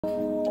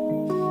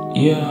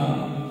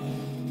Yeah,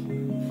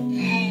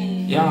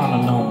 y'all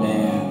don't know,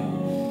 man.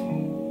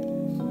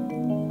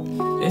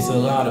 It's a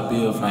lot of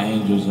beautiful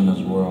angels in this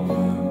world,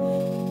 man.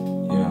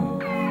 Yeah.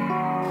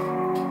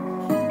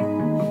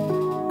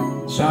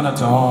 Shout out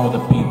to all the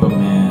people,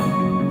 man.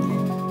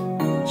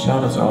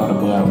 Shout out to all the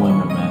black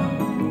women,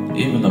 man.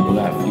 Even the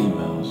black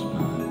females,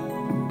 man.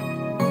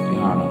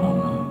 Y'all don't know,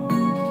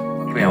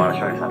 man. Come here, I want to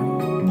show you something.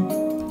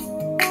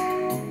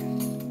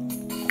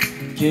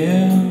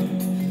 Yeah.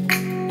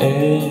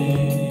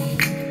 Hey.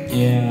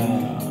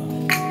 Yeah.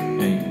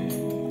 Hey.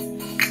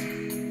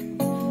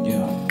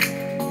 Yeah.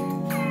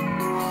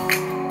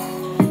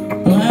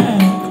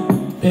 Black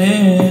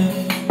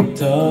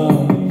Panther,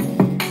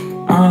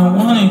 I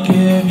wanna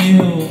give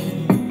you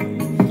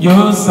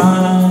your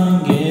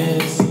sign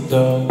is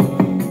dope.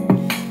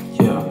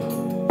 Yeah.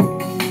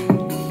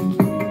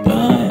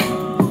 But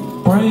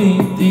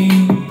break the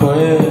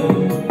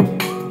bread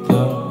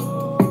though,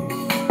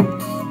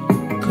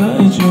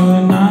 'cause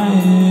you're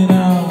night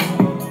out,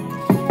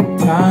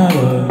 tired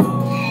of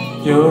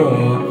your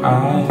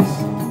eyes.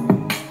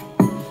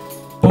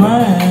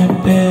 Black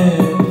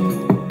bed,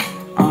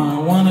 I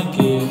wanna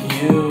give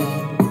you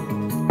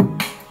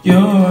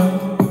your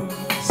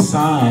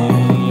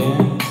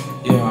science,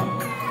 yeah.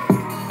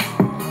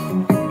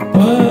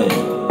 But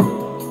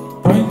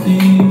break the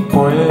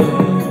bread,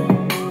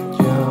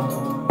 yeah.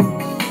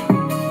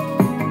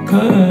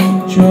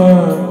 'Cause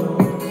you're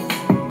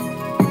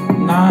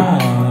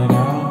night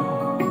out,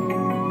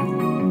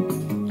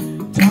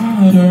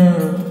 tired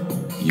of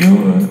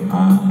your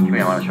eyes. Come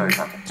here, I want to show you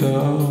something.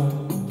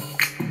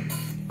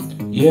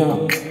 Yeah,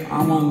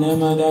 I'm on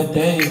them of that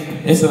day.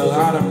 It's a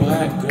lot of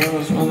black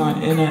girls when I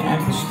enter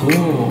after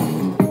school.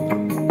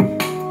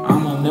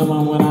 I'm on them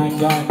when I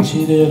got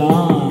cheated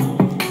on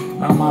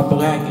by my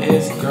black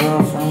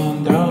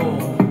ex-girlfriend though,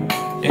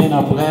 in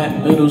a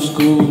black middle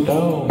school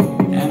though.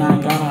 And I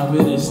gotta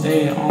really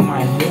stay on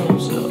my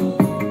heels up,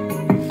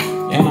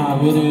 and I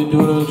really do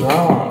the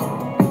draw,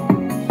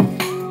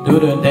 do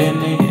the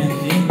dancing and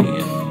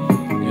thinking,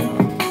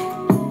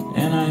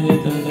 yeah. And I hit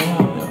the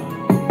down though.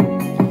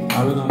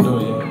 How we gonna do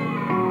it, yeah?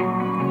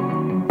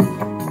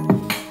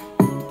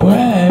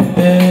 Black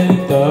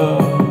though,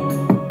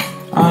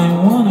 I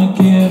wanna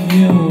give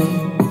you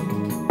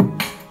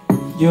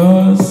your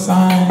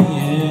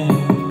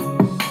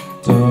science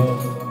though,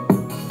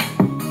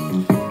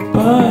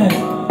 but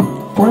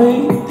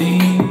break the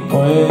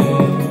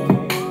bread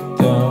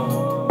though,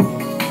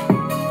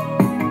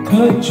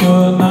 'cause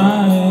you're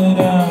night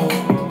out,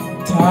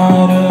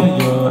 tired of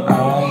your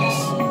eyes.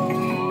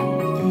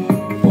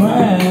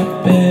 Black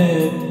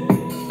bed,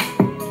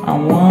 I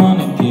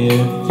wanna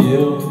give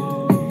you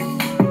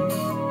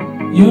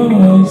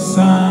your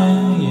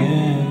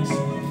science,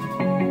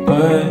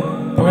 but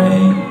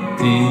break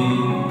the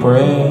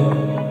bread,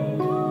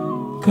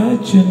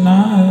 'cause you're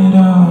night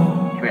out,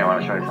 Come here, I want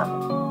to show you something.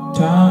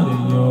 tired of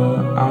your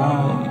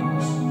eyes.